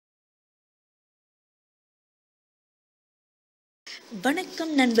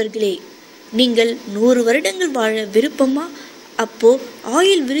வணக்கம் நண்பர்களே, நீங்கள் 100 வருடங்கள் வாழ விருப்பமா? அப்போ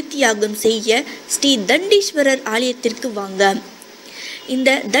ஆயுள் விருத்தியாகம் செய்ய ஸ்ரீ தண்டீஸ்வரர் ஆலயத்திற்கு வாங்க.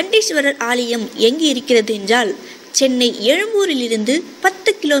 இந்த தண்டீஸ்வரர் ஆலயம் எங்கு இருக்கிறது என்றால், சென்னை எழும்பூரிலிருந்து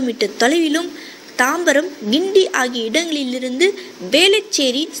 10 கிலோமீட்டர் தொலைவிலும், தாம்பரம், கிண்டி ஆகிய இடங்களிலிருந்து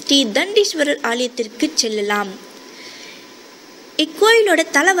வேளச்சேரி ஸ்ரீ தண்டீஸ்வரர் ஆலயத்திற்கு செல்லலாம். இக்கோயிலோட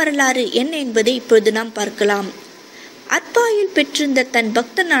தல வரலாறு என்ன என்பதை இப்பொழுது நாம் பார்க்கலாம். அற்பாயுள் பெற்றிருந்த தன்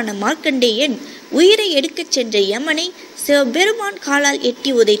பக்தனான மார்க்கண்டேயன் உயிரை எடுக்கச் சென்ற யமனை சிவபெருமான் காலால்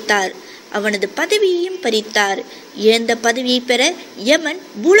எட்டி உதைத்தார். அவனது பதவியையும் பறித்தார். இழந்த பதவியை பெற யமன்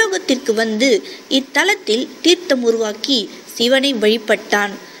பூலோகத்திற்கு வந்து இத்தலத்தில் தீர்த்தம் உருவாக்கி சிவனை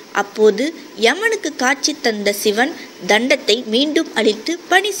வழிபட்டான். அப்போது யமனுக்கு காட்சி தந்த சிவன் தண்டத்தை மீண்டும் அளித்து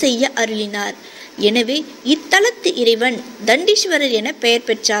பணி செய்ய அருளினார். எனவே இத்தலத்து இறைவன் தண்டீஸ்வரர் என பெயர்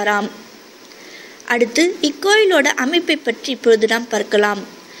பெற்றாராம். அடுத்து இக்கோயிலோட அமைப்பை பற்றி இப்பொழுது நாம் பார்க்கலாம்.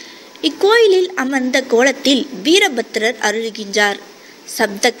 இக்கோயிலில் அமர்ந்த கோலத்தில் வீரபத்திரர் அருள்கின்றார்.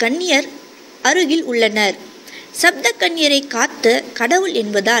 சப்த கன்னியர் அருகில் உள்ளனர். சப்த கன்னியரை காத்த கடவுள்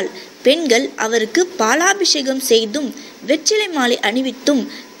என்பதால் பெண்கள் அவருக்கு பாலாபிஷேகம் செய்தும் வெற்றிலை மாலை அணிவித்தும்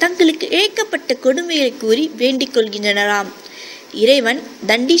தங்களுக்கு இழைக்கப்பட்ட கொடுமைகளை கூறி வேண்டிக் கொள்கின்றனராம். இறைவன்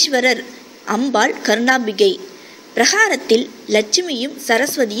தண்டீஸ்வரர், அம்பாள் கருணாம்பிகை. பிரகாரத்தில் லட்சுமியும்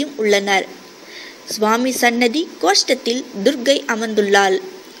சரஸ்வதியும் உள்ளனர். சுவாமி சன்னதி கோஷ்டத்தில் துர்க்கை அமர்ந்துள்ளாள்.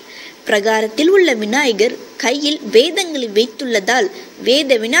 பிரகாரத்தில் உள்ள விநாயகர் கையில் வேதங்களை வைத்துள்ளதால்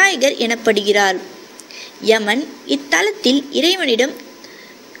வேத விநாயகர் எனப்படுகிறார். யமன் இத்தலத்தில் இறைவனிடம்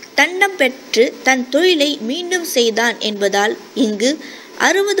தண்டம் பெற்று தன் தொழிலை மீண்டும் செய்தான் என்பதால் இங்கு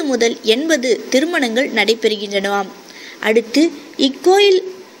 60 முதல் 80 திருமணங்கள் நடைபெறுகின்றனவாம். அடுத்து இக்கோயில்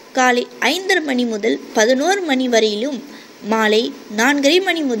காலை 5:30 மணி முதல் 11 மணி வரையிலும், மாலை 4:30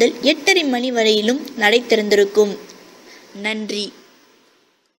 மணி முதல் 8:30 மணி வரையிலும் நடை திறந்திருக்கும். நன்றி.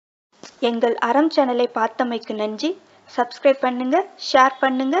 எங்கள் அறம் சேனலை பார்த்தமைக்கு நன்றி. சப்ஸ்கிரைப் பண்ணுங்க, ஷேர்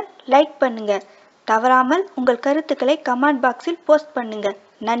பண்ணுங்க, லைக் பண்ணுங்க. தவறாமல் உங்கள் கருத்துக்களை கமெண்ட் பாக்ஸில் போஸ்ட் பண்ணுங்க.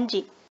 நன்றி.